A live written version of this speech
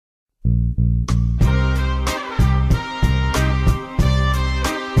We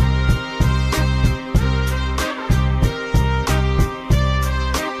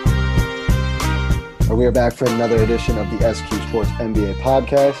are back for another edition of the SQ Sports NBA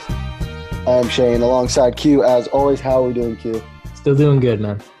podcast. I'm Shane alongside Q. As always, how are we doing, Q? Still doing good,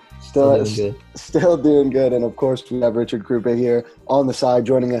 man. Still doing good. And, of course, we have Richard Krupa here on the side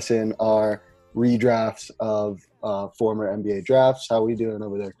joining us in our redrafts of former NBA drafts. How are we doing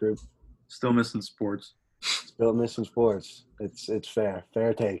over there, Krupa? Still missing sports. Still missing sports. It's fair.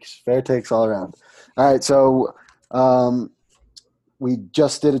 Fair takes all around. All right, so we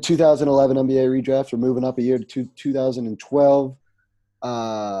just did a 2011 NBA redraft. We're moving up a year to 2012.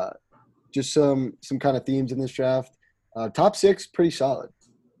 Just some kind of themes in this draft. Top six, pretty solid.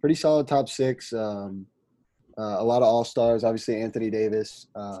 Pretty solid top six. A lot of all-stars. Obviously, Anthony Davis,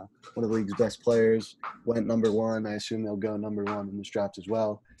 one of the league's best players, went number one. I assume they'll go number one in this draft as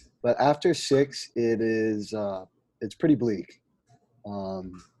well. But after six, it's pretty bleak.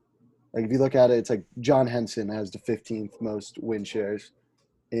 Like if you look at it, it's like John Henson has the 15th most win shares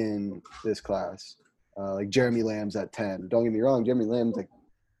in this class. Like Jeremy Lamb's at 10. Don't get me wrong, Jeremy Lamb's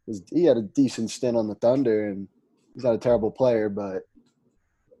he had a decent stint on the Thunder, and he's not a terrible player, but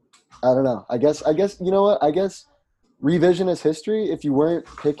I don't know. I guess you know what? I guess revisionist history. If you weren't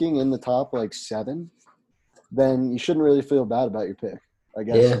picking in the top like 7, then you shouldn't really feel bad about your pick. I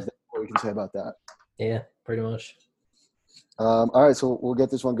guess is what we can say about that. Yeah, pretty much. All right, so we'll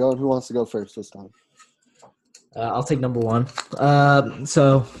get this one going. Who wants to go first this time? I'll take number one.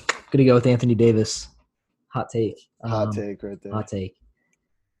 So going to go with Anthony Davis. Hot take. Hot take right there. Hot take.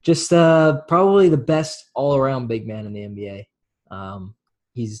 Just probably the best all-around big man in the NBA.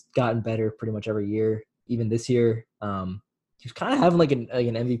 He's gotten better pretty much every year. Even this year, he was kind of having like an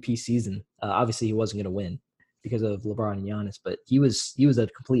MVP season. Obviously, he wasn't going to win because of LeBron and Giannis, but he was a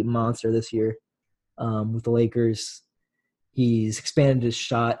complete monster this year with the Lakers. He's expanded his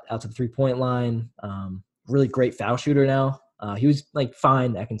shot out to the three-point line. Really great foul shooter now. He was like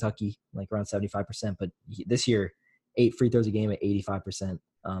fine at Kentucky, like around 75%, but this year, 8 free throws a game at 85%.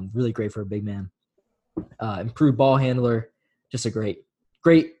 Really great for a big man. Improved ball handler, just a great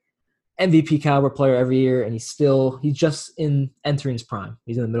MVP caliber player every year, and he's just entering his prime.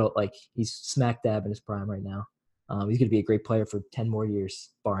 He's in the middle, like he's smack dab in his prime right now. He's going to be a great player for 10 more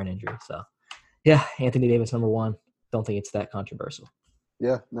years, barring injury. So, yeah, Anthony Davis, number one. Don't think it's that controversial.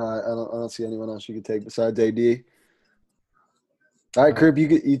 Yeah, no, I don't see anyone else you could take besides AD. All right, Crib,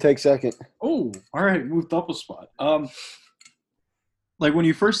 you take second. Oh, all right, moved up a spot. Like when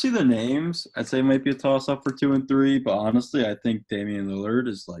you first see the names, I'd say it might be a toss-up for 2 and 3, but honestly, I think Damian Lillard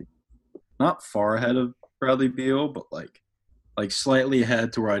is like not far ahead of Bradley Beal, but like slightly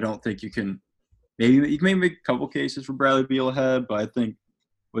ahead to where I don't think you can you can make a couple cases for Bradley Beal ahead, but I think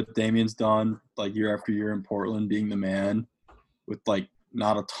what Damian's done like year after year in Portland, being the man with like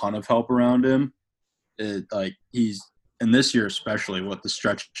not a ton of help around him, he's and this year especially what the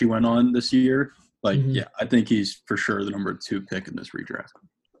stretch he went on this year. Yeah, I think he's for sure the number 2 pick in this redraft.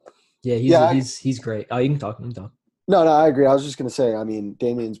 Yeah, he's great. Oh, you can talk. No, I agree. I was just gonna say, I mean,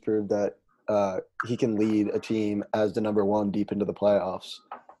 Damian's proved that he can lead a team as the number 1 deep into the playoffs,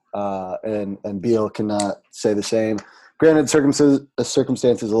 and Beal cannot say the same. Granted,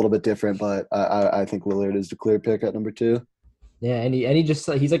 circumstances a little bit different, but I think Lillard is the clear pick at number 2. Yeah, and he's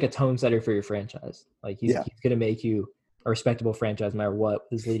like a tone setter for your franchise. Like he's gonna make you a respectable franchise no matter what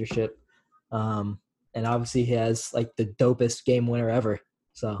with his leadership. And obviously he has like the dopest game winner ever.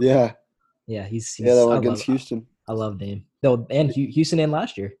 So he's that one against Houston. I love Dame. No, and Houston and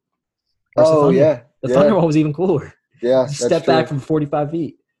last year. The Thunder one was even cooler. Yeah, step back from 45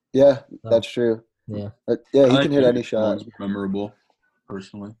 feet. Yeah, that's true. Yeah, he can hit any shot. Memorable,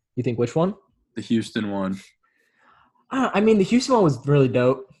 personally. You think which one? The Houston one. I mean, the Houston one was really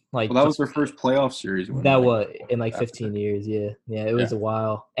dope. Like, that was their first playoff series. That was in like 15 years. Yeah, it was a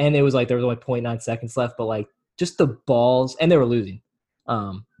while, and it was like there was only 0.9 seconds left, but like just the balls, and they were losing,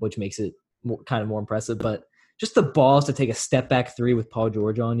 which makes it kind of more impressive. But just the balls to take a step back 3 with Paul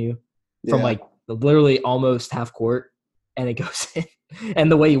George on you from like literally almost half court, and it goes in,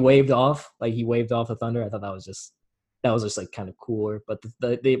 and the way he waved off the Thunder, I thought that was just like kind of cooler. But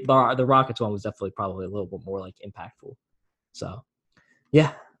the Rockets one was definitely probably a little bit more like impactful. So,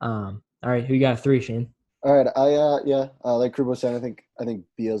 yeah. All right, who you got 3, Shane? All right, like Krupa said, I think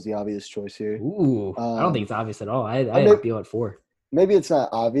Beal's the obvious choice here. Ooh, I don't think it's obvious at all. I had Beal at 4. Maybe it's not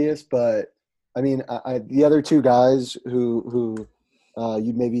obvious, but I mean, the other 2 guys who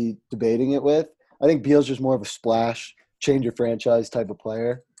you'd maybe debating it with, I think Beal's just more of a splash, change your franchise type of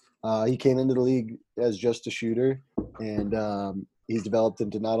player. He came into the league as just a shooter, and he's developed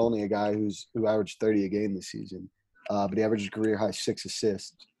into not only a guy who averaged 30 a game this season, but he averaged a career high 6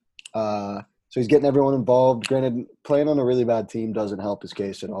 assists. So he's getting everyone involved. Granted, playing on a really bad team doesn't help his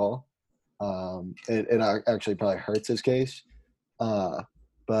case at all. It actually probably hurts his case.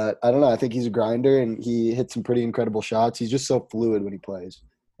 But I don't know. I think he's a grinder, and he hits some pretty incredible shots. He's just so fluid when he plays.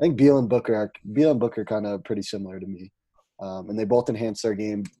 I think Beal and Booker kind of pretty similar to me. And they both enhance their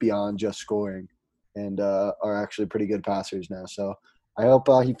game beyond just scoring and are actually pretty good passers now. So I hope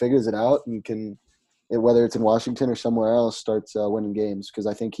he figures it out and can, whether it's in Washington or somewhere else, starts winning games, because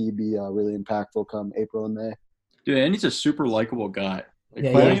I think he'd be really impactful come April and May. Dude, and he's a super likable guy. Like,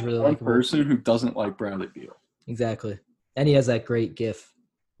 Yeah, playing he's really one likable. person who doesn't like Bradley Beal. Exactly. And he has that great gif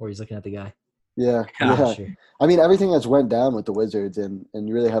where he's looking at the guy. Yeah. Yeah, Sure. I mean, everything that's went down with the Wizards, and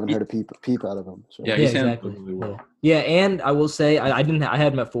you really haven't heard a peep out of him. So. Yeah, Yeah, he's handled exactly. it really well. Yeah, and I will say I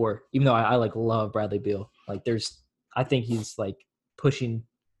had him at 4, even though I like love Bradley Beal. Like I think he's like pushing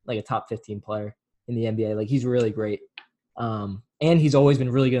like a top 15 player in the NBA. Like he's really great. And he's always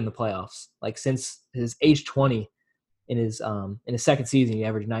been really good in the playoffs. Like since his age 20 in his second season, he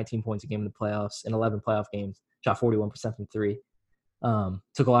averaged 19 points a game in the playoffs in 11 playoff games, shot 41% from 3.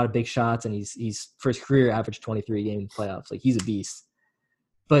 Took a lot of big shots, and he's for his career averaged 23 a game in the playoffs. Like he's a beast.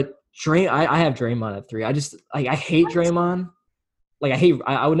 But I have Draymond at 3. I hate Draymond. Like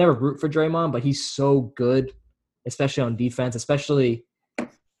I would never root for Draymond, but he's so good, especially on defense, especially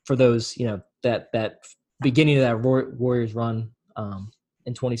for those, that beginning of that Warriors run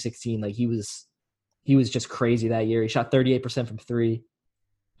in 2016. Like he was just crazy that year. He shot 38% from 3.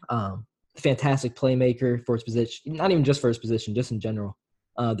 Fantastic playmaker for his position, not even just for his position, just in general.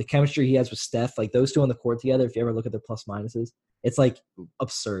 The chemistry he has with Steph, like those two on the court together, if you ever look at their plus minuses, it's like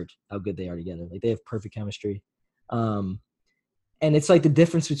absurd how good they are together. Like they have perfect chemistry. And it's like the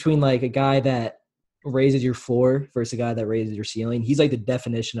difference between like a guy that raises your floor versus a guy that raises your ceiling. He's like the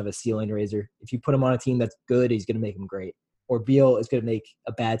definition of a ceiling raiser. If you put him on a team that's good, he's going to make him great. Or Beal is going to make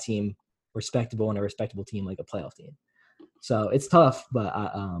a bad team respectable, and a respectable team like a playoff team. So it's tough, but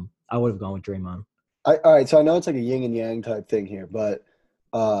I would have gone with Draymond. All right, so I know it's like a yin and yang type thing here, but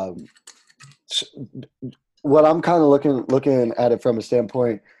what I'm kind of looking at it from a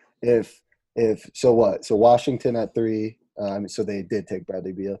standpoint, so Washington at 3, so they did take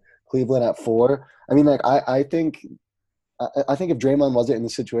Bradley Beal. Cleveland at 4. I mean, like I think if Draymond wasn't in the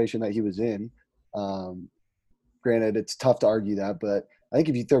situation that he was in, granted it's tough to argue that, but I think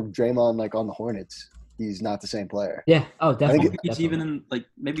if you throw Draymond like on the Hornets, he's not the same player. Yeah. Oh, I definitely. think he's even in, like,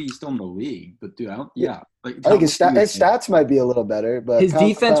 maybe he's still in the league, but dude, Like, I think his stats might be a little better, but his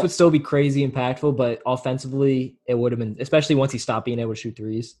defense would still be crazy impactful, but offensively it would have been, especially once he stopped being able to shoot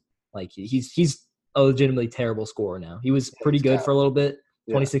threes. Like he's a legitimately terrible scorer now. He was pretty good for a little bit.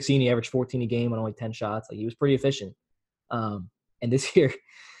 2016, he averaged 14 a game on only 10 shots. Like he was pretty efficient. And this year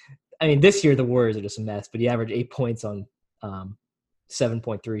the Warriors are just a mess. But he averaged 8 points on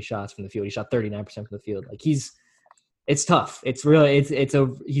 7.3 shots from the field. He shot 39% from the field. Like it's tough. It's really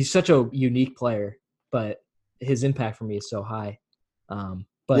he's such a unique player, but his impact for me is so high. I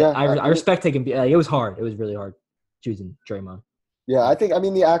respect taking. It was hard. It was really hard choosing Draymond. Yeah, I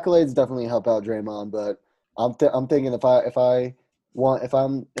mean the accolades definitely help out Draymond, but I'm thinking if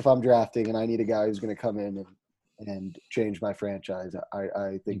I'm drafting and I need a guy who's going to come in and change my franchise,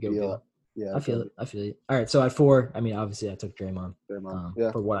 I think Beal. Yeah, I feel it. All right, so at 4, I mean, obviously I took Draymond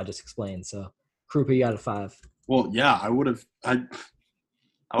for what I just explained. So, Krupa, you got a 5. Well, yeah, I would have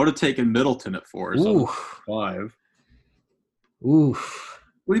taken Middleton at 4. So 5. Oof.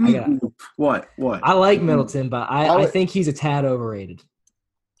 What do you mean? What? I like Middleton, but I think he's a tad overrated.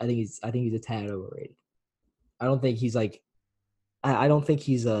 I think he's a tad overrated. I don't think he's like. I don't think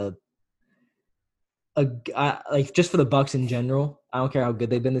he's like just for the Bucks in general. I don't care how good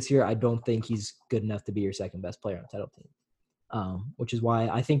they've been this year. I don't think he's good enough to be your second best player on a title team. Which is why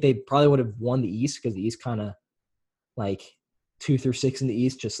I think they probably would have won the East, because the East kind of like 2 through 6 in the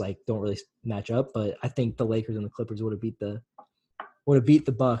East just like don't really match up. But I think the Lakers and the Clippers would have beat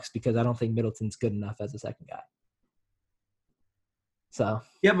the Bucks, because I don't think Middleton's good enough as a second guy. So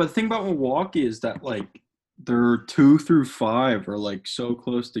yeah, but the thing about Milwaukee is that like their 2 through 5 are like so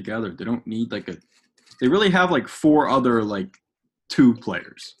close together. They don't need like they really have like 4 other like 2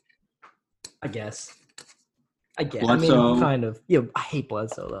 players. I guess. Bledsoe. I mean, kind of. Yeah, I hate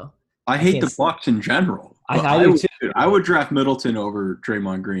Bledsoe though. I hate the Bucks in general. I do too. I would draft Middleton over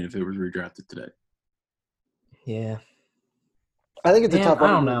Draymond Green if it was redrafted today. Yeah. I think it's a tough one.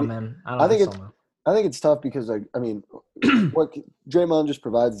 I don't know, man. I think it's tough because, like, I mean, what Draymond just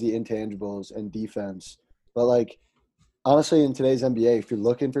provides the intangibles and defense. But, like, honestly, in today's NBA, if you're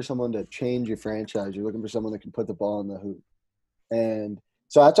looking for someone to change your franchise, you're looking for someone that can put the ball in the hoop. And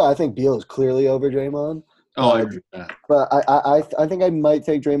so that's why I think Beal is clearly over Draymond. Oh, I agree with that. But I think I might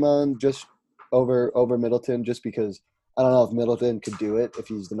take Draymond just over Middleton just because I don't know if Middleton could do it if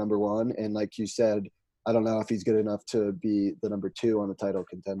he's the number one. And like you said, I don't know if he's good enough to be the number two on a title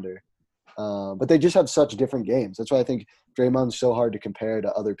contender. But they just have such different games. That's why I think Draymond's so hard to compare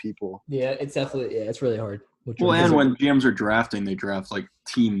to other people. Yeah, it's definitely it's really hard. Well, and when GMs are drafting, they draft like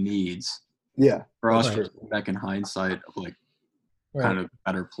team needs. Yeah. For us, Right. back in hindsight of like kind of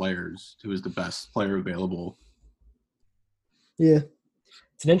better players, who is the best player available. Yeah.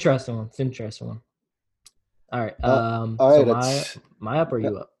 It's an interesting one. All right. all right. So That's, my up or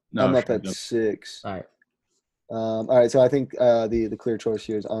you up? No, I'm up straight at 6. All right. All right. So I think the clear choice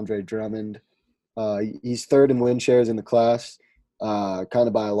here is Andre Drummond. He's third in win shares in the class, kind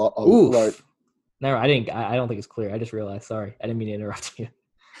of by a lot. Oof. No, I don't think it's clear. I just realized. Sorry, I didn't mean to interrupt you.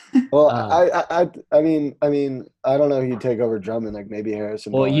 Well, I mean, I don't know who you'd take over Drummond, like maybe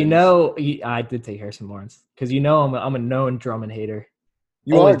Harrison. Well, Barnes. I did take Harrison Barnes because I'm a known Drummond hater.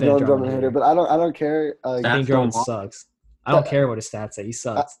 You always are been a known Drummond Drummond hater. hater, but I don't care. I think Drummond sucks. I don't care what his stats say. He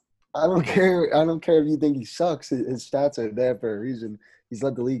sucks. I don't care. I don't care if you think he sucks. His stats are there for a reason. He's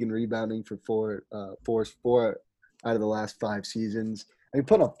led the league in rebounding for four out of the last 5 seasons. I mean,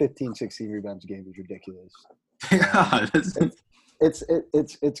 putting up 15, 16 rebounds a game is ridiculous. Yeah, It's.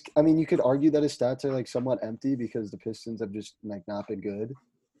 I mean, you could argue that his stats are like somewhat empty because the Pistons have just like not been good.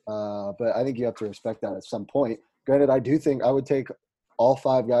 But I think you have to respect that at some point. Granted, I do think I would take all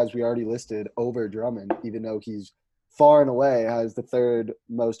 5 guys we already listed over Drummond, even though he's far and away has the third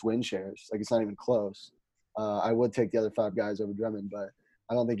most win shares. Like, it's not even close. I would take the other 5 guys over Drummond, but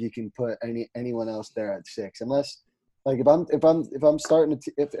I don't think you can put anyone else there at 6 unless, like, if I'm starting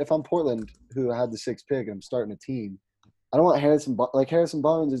if I'm Portland, who had the 6th pick, and I'm starting a team, I don't want Harrison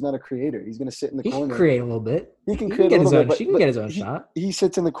Barnes is not a creator. He's going to sit in the He corner. can create a little bit. He can get his own. He can get his own shot. He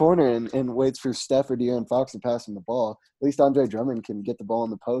sits in the corner and waits for Steph or De'Aaron Fox to pass him the ball. At least Andre Drummond can get the ball in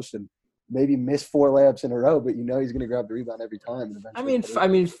the post and maybe miss 4 layups in a row, but he's going to grab the rebound every time. And I mean,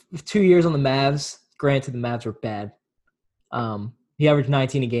 2 years on the Mavs. Granted, the Mavs were bad. He averaged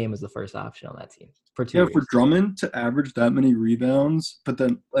 19 a game as the first option on that team for 2 years. For Drummond to average that many rebounds, but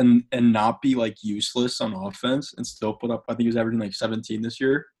then and not be like useless on offense and still put up. I think he was averaging like 17 this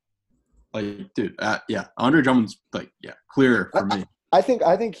year. Like, dude, Andre Drummond's clear for me. I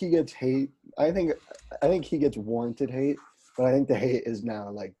think he gets hate. I think he gets warranted hate, but I think the hate is now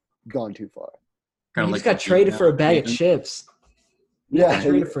like gone too far. He just got traded for a bag of chips. He got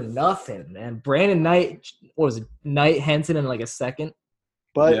traded for nothing, man. Brandon Knight, what was it? Knight, Henson, in like a second.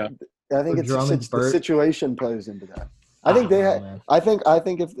 But I think the situation plays into that. I think I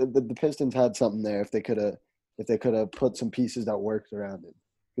think if the Pistons had something there, if they could have put some pieces that worked around it,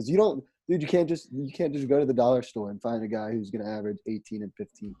 because you can't just go to the dollar store and find a guy who's going to average 18 and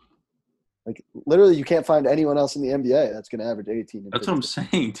 15. Like, literally, you can't find anyone else in the NBA that's going to average 18 and 15. That's what I'm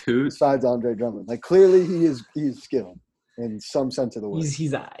saying, dude. Besides Andre Drummond. Like, clearly he's skilled in some sense of the word.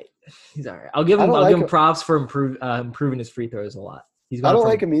 He's all right. He's all right. I'll give him props for improving his free throws a lot. I don't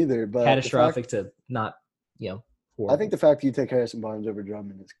like him either, but catastrophic to not, I think the fact you take Harrison Barnes over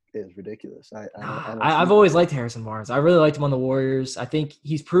Drummond is ridiculous. I've always liked Harrison Barnes. I really liked him on the Warriors. I think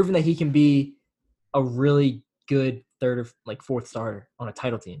he's proven that he can be a really good third or fourth starter on a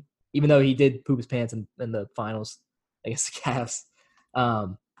title team, even though he did poop his pants in the finals against the Cavs.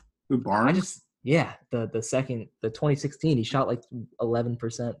 Who, Barnes? The 2016, he shot like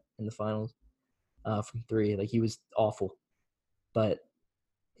 11% in the finals from 3. Like, he was awful, but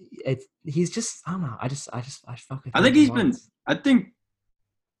he's just, I don't know. I fuck with him. I think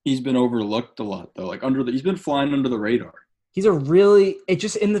he's been overlooked a lot though. Like, he's been flying under the radar. He's in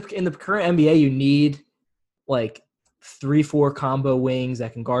the current NBA, you need like 3-4 combo wings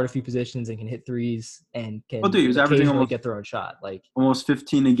that can guard a few positions and can hit threes and can he was averaging almost get their own shot. Like, almost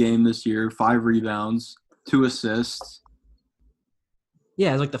 15 a game this year, 5 rebounds, 2 assists.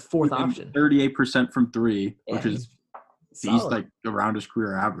 Yeah, it's like the 4th option. 38% from 3, which is he's like around his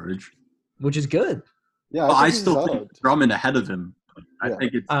career average, which is good. Yeah, I still think Drummond ahead of him. I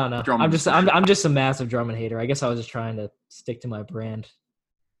think it's. I don't know. Drummond. I'm just a massive Drummond hater. I guess I was just trying to stick to my brand.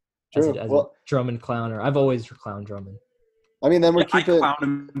 As a Drummond clowner. I've always clowned Drummond. I mean, then I clown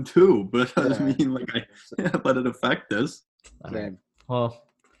him too, but I mean, like, I let it affect this. All right. Well.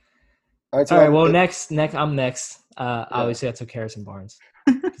 All right. Well, next, I'm next. Obviously, I took Harrison Barnes.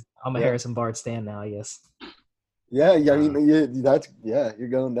 I'm a Harrison Barnes stan now, I guess. Yeah. I mean, you're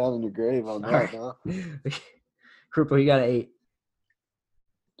going down in your grave on that, huh? Krupa, you got an 8.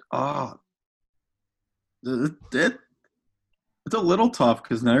 It's a little tough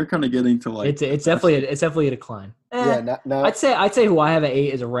because now you're kind of getting to like. It's definitely a decline. Now I'd say who I have at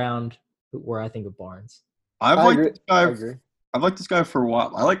 8 is around where I think of Barnes. I've I liked agree. this guy. I agree. I've liked this guy for a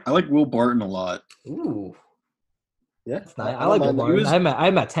while. I like Will Barton a lot. Ooh, Yeah, that's nice. I don't like Will mind that. Barton. was-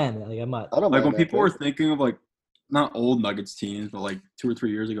 I'm at 10. Like I'm not. I don't Like mind when that people were pick. thinking of like not old Nuggets teams, but like 2 or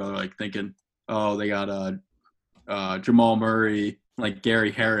 3 years ago, they're like thinking, oh, they got Jamal Murray, like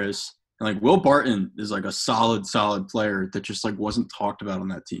Gary Harris, and like Will Barton is like a solid player that just like wasn't talked about on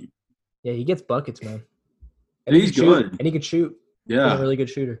that team. Yeah, he gets buckets, man. And he he's can shoot, good. and he can shoot. He's a Yeah, really good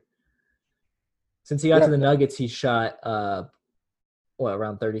shooter. Since he got Yeah. to the Nuggets, he shot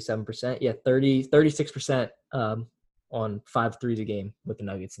around 37%? Yeah, 36% on 5 threes a game with the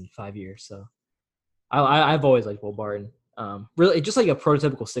Nuggets in 5 years. So I've always liked Will Barton. Really, just like a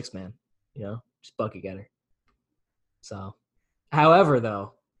prototypical 6-man, just bucket getter. So, however,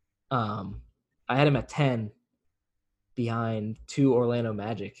 though, I had him at 10 behind 2 Orlando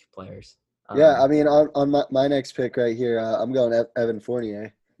Magic players. Yeah, I mean, on my next pick right here, I'm going Evan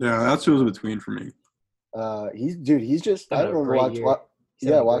Fournier. yeah, that's who was between for me. He's just. I Having a remember great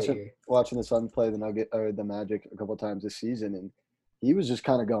year. watching the Suns play the Magic a couple times this season, and he was just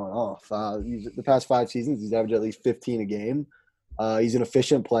kind of going off. The past 5 seasons, he's averaged at least 15 a game. He's an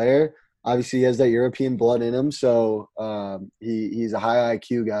efficient player. Obviously, he has that European blood in him, so he's a high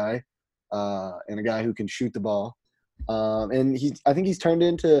IQ guy and a guy who can shoot the ball. And I think he's turned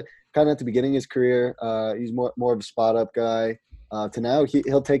into kind of at the beginning of his career. He's more of a spot up guy. To now,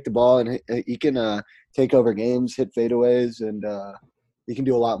 he'll take the ball and he can take over games, hit fadeaways, and he can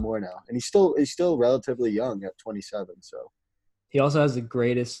do a lot more now. And he's still relatively young at 27. So he also has the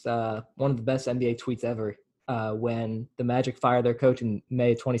greatest, one of the best NBA tweets ever. When the Magic fired their coach in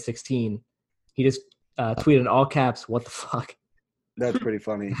May of 2016, he just tweeted in all caps, "What the fuck?" that's pretty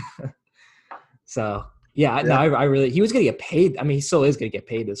funny. So yeah. No, I really he was gonna get paid. I mean, he still is gonna get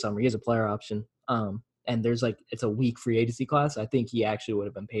paid this summer. He has a player option. And there's it's a weak free agency class. I think he actually would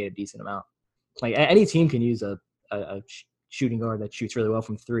have been paid a decent amount. Like any team can use a shooting guard that shoots really well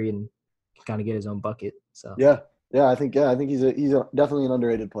from 3 and can kind of get his own bucket. So Yeah, I think he's definitely an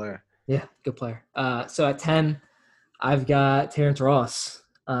underrated player. yeah, good player. So at 10, I've got Terrence Ross.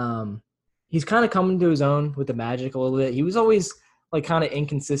 He's kind of coming to his own with the Magic a little bit. He was always kind of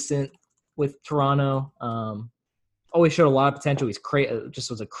inconsistent with Toronto. Always showed a lot of potential. He's just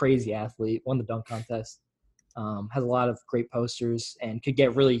was a crazy athlete. Won the dunk contest. Has a lot of great posters and could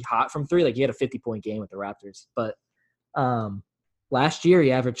get really hot from 3. Like he had a 50-point game with the Raptors. But last year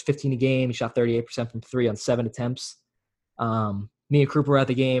he averaged 15 a game. He shot 38% from 3 on 7 attempts. Me and Krupa were at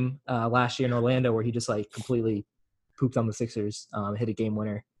the game last year in Orlando where he just completely pooped on the Sixers. Hit a game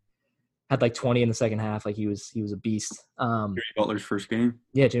winner. Had 20 in the second half. He was a beast. Jimmy Butler's first game.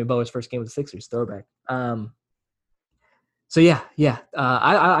 Yeah, Jimmy Butler's first game with the Sixers. Throwback. So yeah.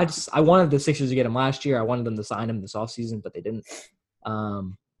 I wanted the Sixers to get him last year. I wanted them to sign him this offseason, but they didn't.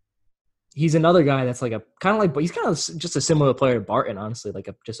 He's another guy that's he's kind of just a similar player to Barton, honestly,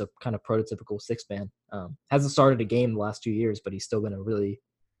 just a kind of prototypical 6-man. Hasn't started a game the last 2 years, but he's still been a really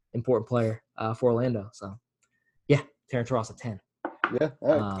important player for Orlando. So yeah, Terrence Ross at 10. Yeah,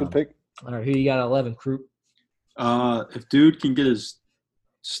 all right, good pick. All right, who you got at 11, Croup? If dude can get his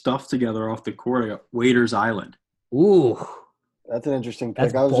stuff together off the court, I got Waiters Island. Ooh, That's an interesting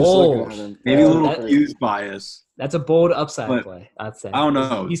pick. That's I was bold. just looking at him. Maybe a little that- Hughes bias. that's a bold upside But play, I'd say. I don't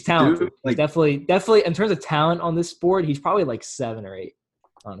know. He's talented. Dude, He's definitely in terms of talent on this sport, he's probably 7 or 8,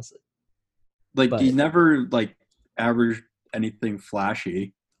 honestly. But- he never averaged anything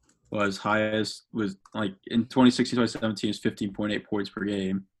flashy. Was highest was in 2016, 2017 was 15.8 points per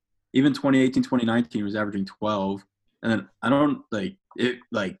game. Even 2018, 2019 was averaging 12. And then I don't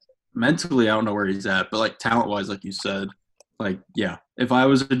mentally I don't know where he's at, but talent wise, like you said, yeah, if I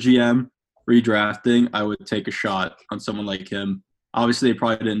was a GM redrafting, I would take a shot on someone like him. Obviously, they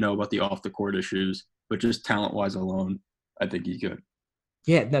probably didn't know about the off the court issues, but just talent wise alone, I think he's good.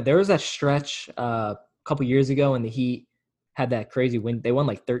 Yeah, no, there was that stretch a couple years ago when the Heat had that crazy win. They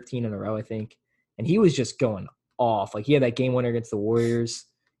won 13 in a row, I think. And he was just going off. He had that game winner against the Warriors.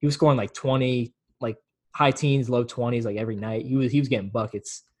 He was scoring 20, high teens, low 20s every night. He was getting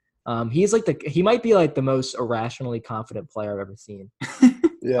buckets. He's he might be the most irrationally confident player I've ever seen.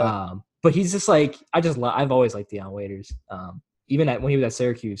 Yeah. But he's just I've always liked Deion Waiters. Even when he was at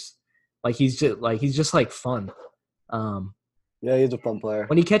Syracuse, he's just fun. Yeah, he's a fun player.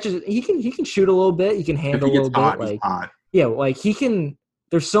 When he catches, he can shoot a little bit. He can handle a little hot, bit. he's hot. Yeah, he can.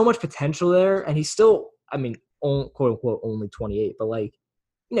 There's so much potential there, and he's still, quote unquote, only 28. But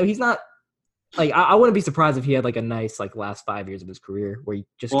he's not. I wouldn't be surprised if he had a nice last 5 years of his career where he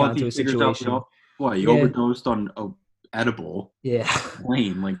just got into a situation. He overdosed on edible. Yeah.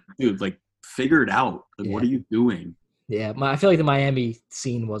 Lame, dude, figure it out. Like, what are you doing? Yeah, I feel like the Miami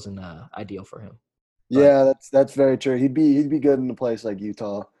scene wasn't ideal for him. Yeah, that's very true. He'd be good in a place like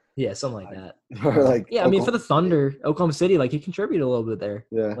Utah Yeah, something like that. or like Yeah, I mean, for the Oklahoma City. Thunder, Oklahoma City, like he contributed a little bit there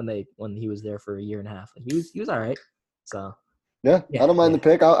Yeah. when he was there for a year and a half. Like, he was all right. So Yeah, yeah, I don't mind yeah. the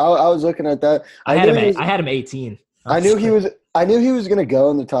pick. I was looking at that. I had him 18. I knew he was going to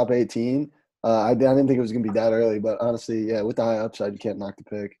go in the top 18. I didn't think it was going to be that early, but honestly, yeah, with the high upside, you can't knock the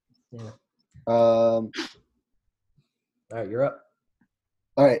pick. Yeah. All right, you're up.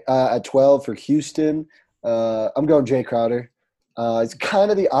 right, at 12 for Houston, I'm going Jay Crowder. It's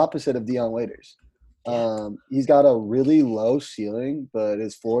kind of the opposite of Dion Waiters. He's got a really low ceiling, but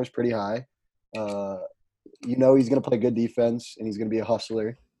his floor is pretty high. He's going to play good defense, and he's going to be a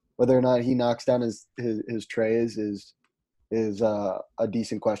hustler. Whether or not he knocks down his trays is a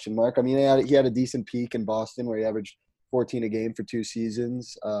decent question mark. I mean, he had a decent peak in Boston where he averaged 14 a game for 2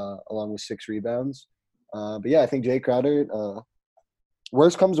 seasons, along with 6 rebounds. But yeah, I think Jay Crowder.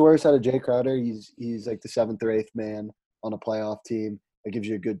 Worst comes worst out of Jay Crowder, he's like the 7th or 8th man on a playoff team that gives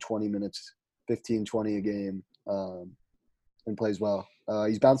you a good 20 minutes, 15, 20 a game, and plays well.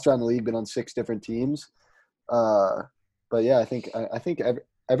 He's bounced around the league, been on 6 different teams. But yeah, I think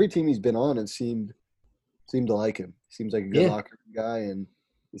every team he's been on has seemed to like him. Seems like a good locker room guy, and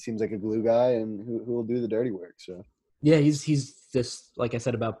he seems like a glue guy, and who will do the dirty work. So yeah, he's just like I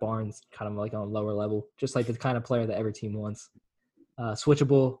said about Barnes, kind of like on a lower level, just like the kind of player that every team wants.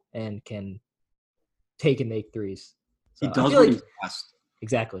 Switchable and can take and make threes. So he does what he's best.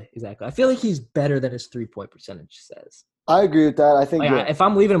 Exactly. I feel like he's better than his 3-point percentage says. I agree with that. I think if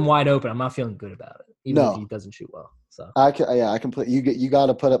I'm leaving him wide open, I'm not feeling good about it, even if he doesn't shoot well. So I can put you got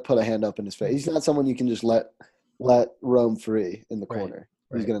to put a hand up in his face. He's not someone you can just let roam free in the corner.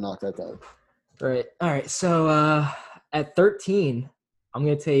 Right. He's gonna knock that down. Right. All right. So at 13, I'm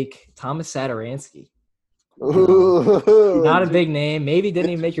gonna take Thomas Satoransky. Not a big name. Maybe didn't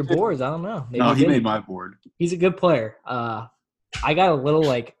even make your boards. I don't know. Maybe he made my board. He's a good player. I got a little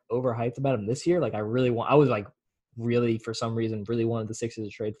overhyped about him this year. Like I was really for some reason really wanted the Sixers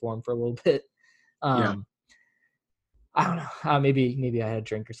to trade for him for a little bit. I don't know. Maybe I had a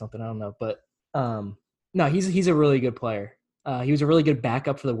drink or something. I don't know. But no, he's a really good player. He was a really good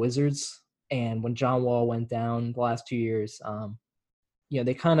backup for the Wizards. And when John Wall went down the last 2 years,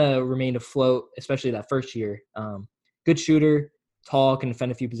 they kind of remained afloat, especially that first year. Good shooter, tall, can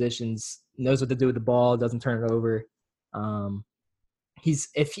defend a few positions, knows what to do with the ball, doesn't turn it over.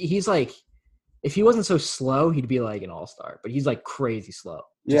 If he wasn't so slow, he'd be like an all-star, but he's like crazy slow.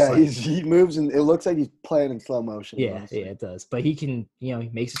 Yeah, he moves and it looks like he's playing in slow motion. Yeah, honestly. Yeah, it does. But he can, he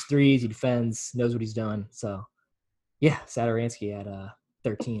makes his threes, he defends, knows what he's doing. So, yeah, Satoransky at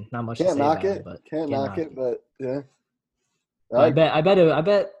 13. Not much to say about it, but can't knock it, but yeah. I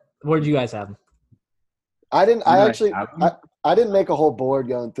bet. Where did you guys have him? I didn't make a whole board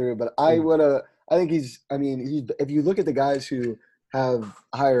going through, but I would have. I think if you look at the guys who have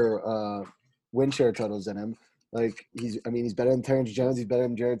higher win share totals than him, he's better than Terrence Jones. He's better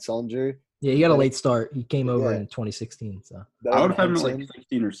than Jared Sullinger. Yeah, he got a late start. He came over in 2016. So I would have had him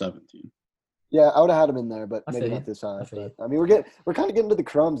 16 or 17. Yeah, I would have had him in there, but maybe not this high. But, we're kind of getting to the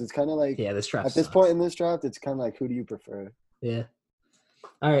crumbs. It's kind of like this draft. At this point in this draft, it's kind of like who do you prefer? Yeah.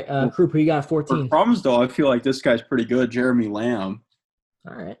 All right, Krupp, who you got 14? For crumbs, though, I feel like this guy's pretty good. Jeremy Lamb.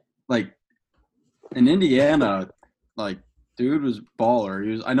 All right. In Indiana, dude was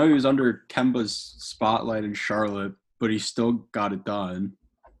baller. I know he was under Kemba's spotlight in Charlotte, but he still got it done.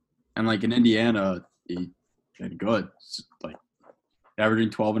 And in Indiana, he did good.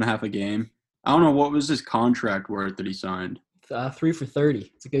 Averaging 12.5 a game. I don't know what was his contract worth that he signed. 3 for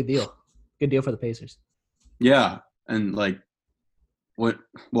 30. It's a good deal. Good deal for the Pacers. Yeah, and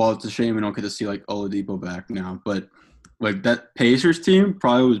it's a shame we don't get to see Oladipo back now, but that Pacers team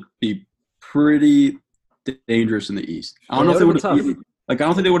probably would be pretty dangerous in the East. I don't know if they would have beaten. I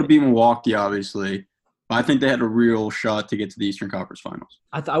don't think they would have beat Milwaukee, obviously. But I think they had a real shot to get to the Eastern Conference Finals.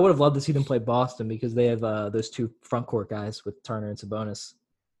 I would have loved to see them play Boston because they have those 2 front court guys with Turner and Sabonis.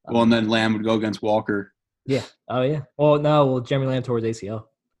 And then Lamb would go against Walker. Yeah. Oh, yeah. Well, Jeremy Lamb tore his ACL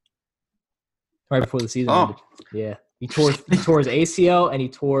right before the season ended. Yeah. He tore his ACL and he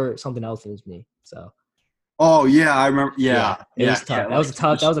tore something else in his knee. So. Oh yeah, I remember. Yeah, it was tough. That was a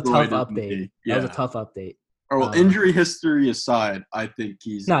tough update. Yeah. That was a tough update. Injury history aside, I think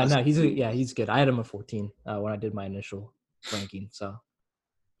he's he's good. I had him at 14 when I did my initial ranking. So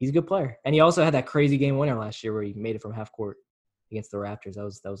he's a good player, and he also had that crazy game winner last year where he made it from half court against the Raptors.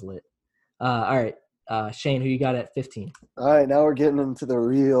 That was lit. All right, Shane, who you got at 15? All right, now we're getting into the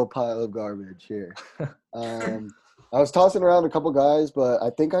real pile of garbage here. I was tossing around a couple guys, but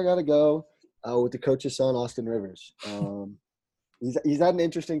I think I got to go with the coach's son, Austin Rivers. He's had an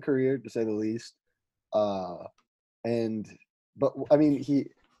interesting career to say the least. But I mean,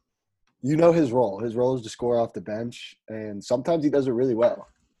 his role. His role is to score off the bench, and sometimes he does it really well.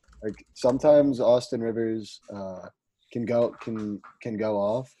 Like sometimes Austin Rivers can go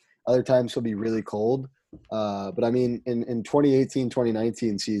off. Other times he'll be really cold. But I mean, in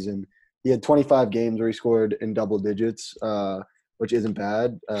 2018-2019 season, he had 25 games where he scored in double digits, which isn't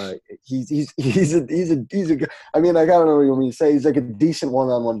bad. He's a. I mean, like, I don't know what you want me to say. He's like a decent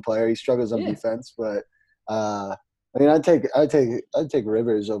one-on-one player. He struggles on defense, but I mean, I'd take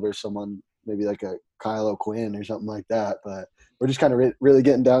Rivers over someone maybe like a Kyle O'Quinn or something like that. But we're just kind of really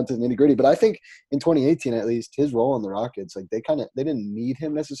getting down to the nitty gritty. But I think in 2018, at least, his role on the Rockets, like they didn't need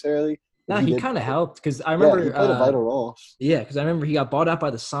him necessarily. No, he kind of helped because I remember he played a vital role. Yeah, because I remember he got bought out by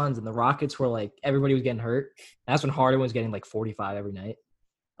the Suns, and the Rockets were like everybody was getting hurt. That's when Harden was getting like 45 every night,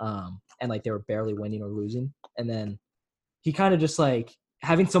 and like they were barely winning or losing. And then he kind of just like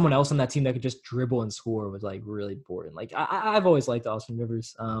having someone else on that team that could just dribble and score was like really important. Like I've always liked Austin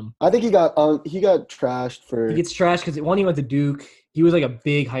Rivers. I think he got trashed for. He gets trashed because one, he went to Duke. He was like a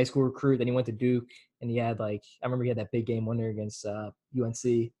big high school recruit. Then he went to Duke, and he had like I remember he had that big game winner against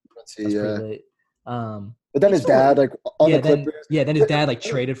UNC. But then his dad, like on the Clippers, then his dad like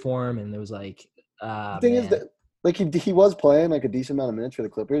traded for him, and it was like the thing is that like he was playing like a decent amount of minutes for the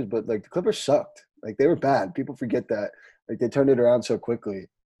Clippers, but like the Clippers sucked. Like they were bad. People forget that. Like they turned it around so quickly.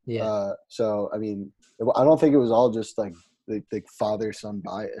 Yeah. So I mean, I don't think it was all just like the father-son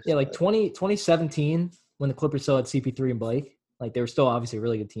bias. Yeah, like 2017 when the Clippers still had CP3 and Blake, like they were still obviously a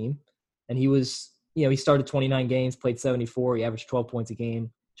really good team, and he was, he started 29 games, played 74, he averaged 12 points a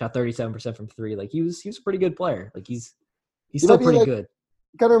game. Shot 37% from three. Like he was a pretty good player. Like he's still pretty good.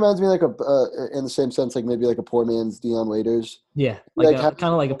 Kind of reminds me like in the same sense, like maybe like a poor man's Dion Waiters. Yeah, like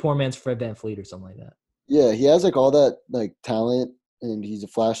kind of like a poor man's Fred VanVleet or something like that. Yeah, he has like all that like talent, and he's a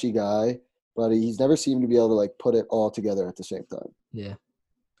flashy guy, but he's never seemed to be able to like put it all together at the same time. Yeah.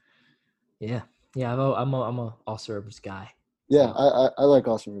 I'm a Austin Rivers guy. Yeah, I like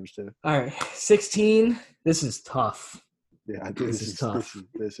Austin Rivers too. All right, 16. This is tough. Yeah, this is tough.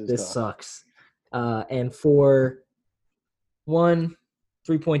 This tough. Sucks. And for 1,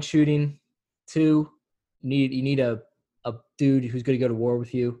 3-point shooting. 2, you need a dude who's going to go to war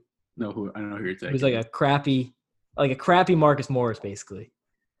with you. I know who you're taking. Who's like a crappy Marcus Morris, basically,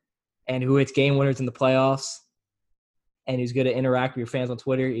 and who hits game winners in the playoffs, and who's going to interact with your fans on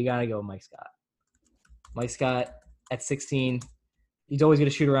Twitter. You got to go Mike Scott. Mike Scott at 16. He's always going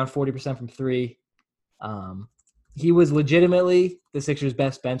to shoot around 40% from three. He was legitimately the Sixers'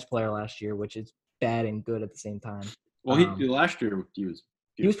 best bench player last year, which is bad and good at the same time. Well, last year he was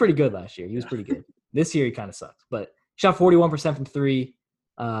pretty good last year. He was pretty good. This year he kind of sucks, but shot 41% from three.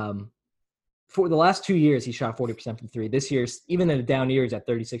 For the last 2 years, he shot 40% from three. This year, even in a down year, he's at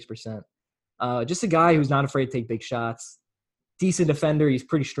 36%. Just a guy who's not afraid to take big shots. Decent defender. He's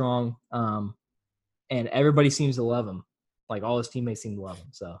pretty strong. And everybody seems to love him. Like all his teammates seem to love him.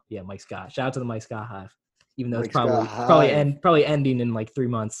 So yeah, Mike Scott. Shout out to the Mike Scott Hive. Even though it's probably ending in like 3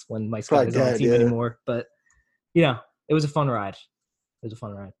 months when Mike Scott isn't on the team anymore. But it was a fun ride.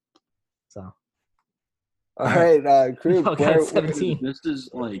 So all right, crew. Got 17. This is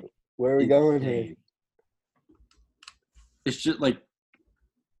like where are we going here? It's just like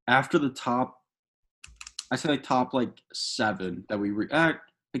after the top. I say like top like 7 that we like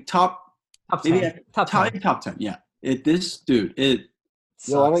top 10. Top 10. Yeah. This dude.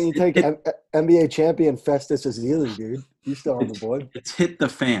 Yo, why don't you take NBA champion Festus Ezeli, dude? He's still on the board. It's hit the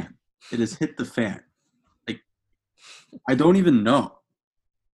fan. It has hit the fan. Like, I don't even know.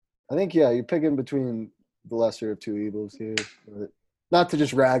 I think, you're picking between the lesser of two evils here. Not to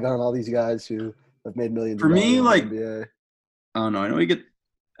just rag on all these guys who have made millions of dollars. For me, like, NBA. I don't know. I know he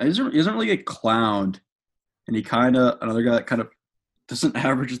doesn't really get clowned. And another guy that kind of doesn't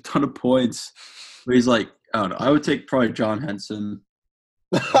average a ton of points. But he's like, I don't know. I would take probably John Henson.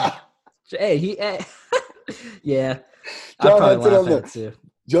 Yeah. John I'd probably Henson laugh at it too.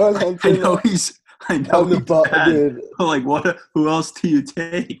 John Henson. I know he's bad. Dude. But like, who else do you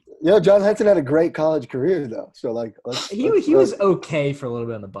take? John Henson had a great college career though. So like, he was okay for a little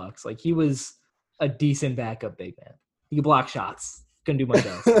bit on the Bucks. Like he was a decent backup big man. He could block shots. Couldn't do much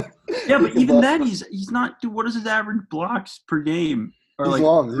else. Yeah, but even then, he's not. Dude, what is his average blocks per game? He's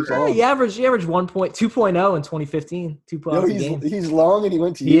long. He averaged 2.0 in 2015. 2 blocks a game. He's long, and he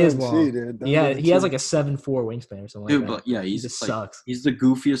went to UNC, is long. Dude. Yeah, he has like a 7'4" wingspan or something dude, like that. But yeah, he just sucks. He's the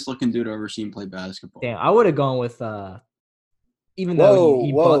goofiest looking dude I've ever seen play basketball. Damn, I would have gone with even though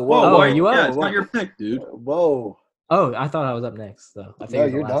he whoa, are you up? Yeah, it's not your pick, dude. Whoa. Oh, I thought I was up next, though. I No,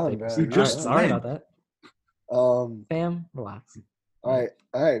 figured you're the last done, pick. bro. You You're just done. Sorry went. about that. Um, Fam, relax. all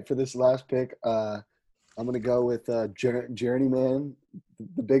right. For this last pick, I'm gonna go with Journeyman,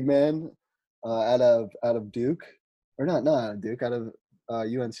 the big man, out of Duke, or not out of Duke, out of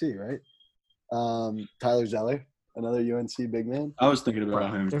UNC, right? Tyler Zeller, another UNC big man. I was thinking about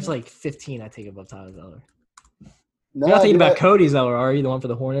Bro, him. there's like 15 I take above Tyler Zeller. No, You're not thinking dude, about Cody Zeller, are you? The one for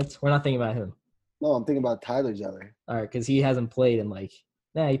the Hornets? We're not thinking about him. No, I'm thinking about Tyler Zeller. All right, because he hasn't played in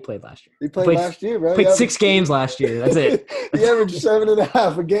he played last year. He played last year, bro. Played He 6 games last year. That's it. He averaged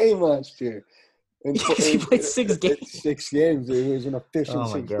 7.5 a game last year. And Because he played 6 games. 6 games. It was an efficient Oh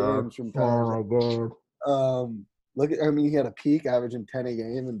my 6 God. games from Tyler. Oh my God. He had a peak, averaging 10 a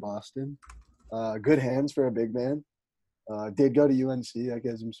game in Boston. Good hands for a big man. Did go to UNC. That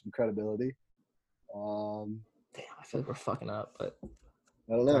gives him some credibility. Damn, I feel like we're fucking up, but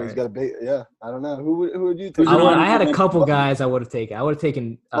I don't know. All He's right. got a big – yeah. I don't know. Who would you take? Who's it on? I had a couple guys I would have taken. I would have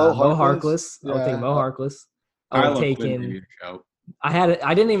taken Mo Mo Harkless? Harkless. I would Yeah. take Mo Harkless. I would Kyle have Quinn taken maybe a shout.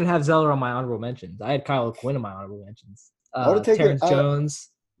 I didn't even have Zeller on my honorable mentions. I had Kyle Quinn on my honorable mentions. I would've taken- Terrence Jones,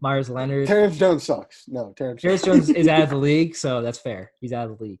 Myers Leonard. Terrence Jones sucks. No, Terrence Jones is out of the league, so that's fair. He's out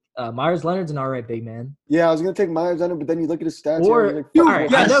of the league. Myers Leonard's an all right big man. Yeah, I was going to take Myers under, but then you look at his stats. Or- he had Dude, four all right,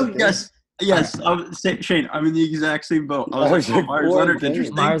 games. I know- Yes. Shane, I'm in the exact same boat. I was like, Myers Four Leonard's games.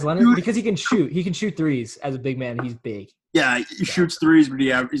 interesting. Myers Leonard Dude, because he can shoot. He can shoot threes as a big man. He's big. yeah, he shoots threes, but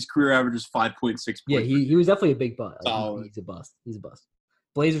his career average is 5.6 points. Yeah, he was definitely a big bust. Solid. He's a bust.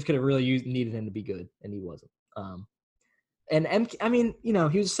 Blazers could have really needed him to be good, and he wasn't. And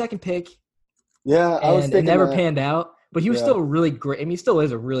he was a second pick, Yeah, I was and it thinking never that. panned out. But he was Yeah. still really great. I mean, he still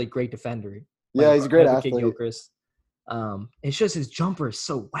is a really great defender. Yeah, he's a great over Kid athlete. Gilchrist. It's just his jumper is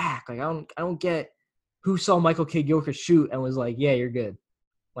so whack. Like I don't get who saw Michael Kidd Gilchrist shoot and was like, yeah, you're good.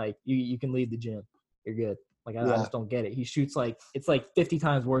 Like you can lead the gym. You're good. Like I Yeah. just don't get it. He shoots it's 50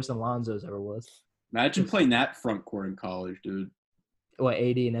 times worse than Lonzo's ever was. Imagine playing that front court in college, dude. What,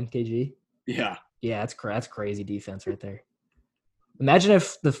 AD and MKG? Yeah. Yeah, that's crazy defense right there. Imagine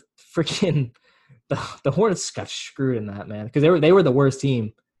if the freaking the Hornets got screwed in that, man, because they were the worst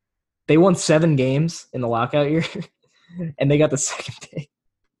team. They won 7 games in the lockout year, and they got the second pick.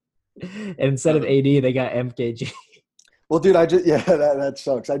 And instead of AD, they got MKG. Well, dude, that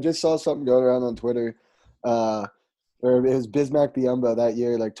sucks. I just saw something going around on Twitter, where it was Bismack Biyombo that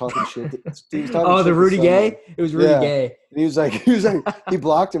year, like talking shit. He was talking Oh, shit the to Rudy someone. Gay? It was Rudy Yeah. Gay. And he was like, he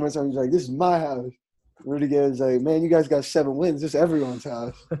blocked him or something. He's like, this is my house. Rudy Gay was like, man, you guys got 7 wins. This is everyone's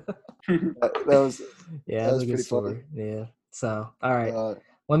house. That was Yeah, That that's was a good pretty story. funny. Yeah. So, all right. uh,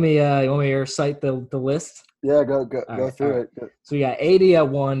 Let me you want me to recite the list? yeah. Go right, through all right. it. So we got AD at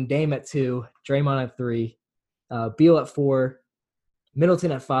 1, Dame at 2, Draymond at 3, Beal at 4,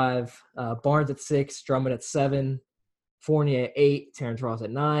 Middleton at 5, Barnes at 6, Drummond at 7, Fournier at 8, Terrence Ross at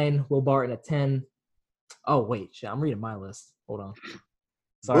 9, Will Barton at 10. Oh wait, shit, I'm reading my list. Hold on.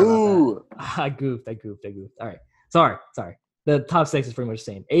 Sorry about Ooh, that. I goofed. All right. Sorry. The top 6 is pretty much the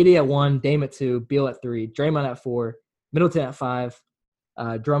same. AD at 1, Dame at 2, Beal at 3, Draymond at 4, Middleton at 5,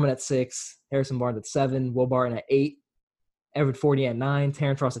 Drummond at 6, Harrison Barnes at 7, Will Barton at 8, Evan Fournier at 9,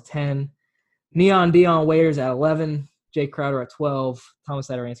 Terrence Ross at 10, Neon Dion Waiters at 11, Jay Crowder at 12, Thomas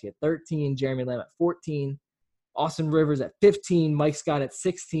Satoransky at 13, Jeremy Lamb at 14, Austin Rivers at 15, Mike Scott at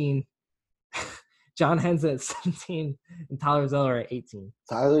 16, John Henson at 17, and Tyler Zeller at 18.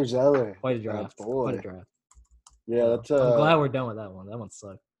 Tyler Zeller. Quite a draft. boy. Quite a draft. Yeah, that's. I'm glad we're done with that one. That one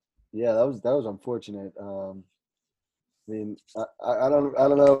sucked. Yeah, that was unfortunate. I mean, I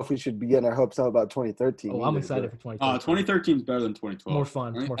don't know if we should be getting our hopes up about 2013. Oh, I'm either, excited but- for 2013. 2013 is better than 2012. More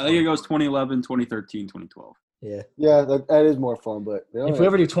fun. I More think it fun. goes 2011, 2013, 2012. Yeah. Yeah, that is more fun, but If we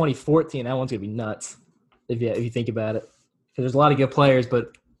ever do 2014, that one's gonna be nuts. If you think about it, because there's a lot of good players,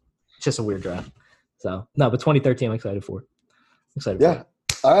 but it's just a weird draft. So no, but 2013, I'm excited for. Yeah.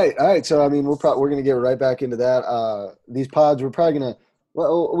 All right. So I mean, we're gonna get right back into that. These pods, we're probably gonna.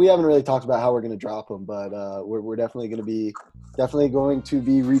 Well, we haven't really talked about how we're gonna drop them, but we're definitely going to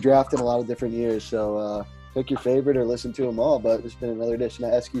be redrafting a lot of different years. So pick your favorite or listen to them all. But it's been another edition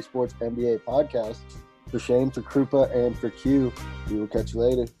of SQ Sports NBA podcast. For Shane, for Krupa, and for Q. We will catch you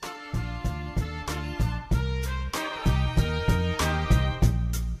later.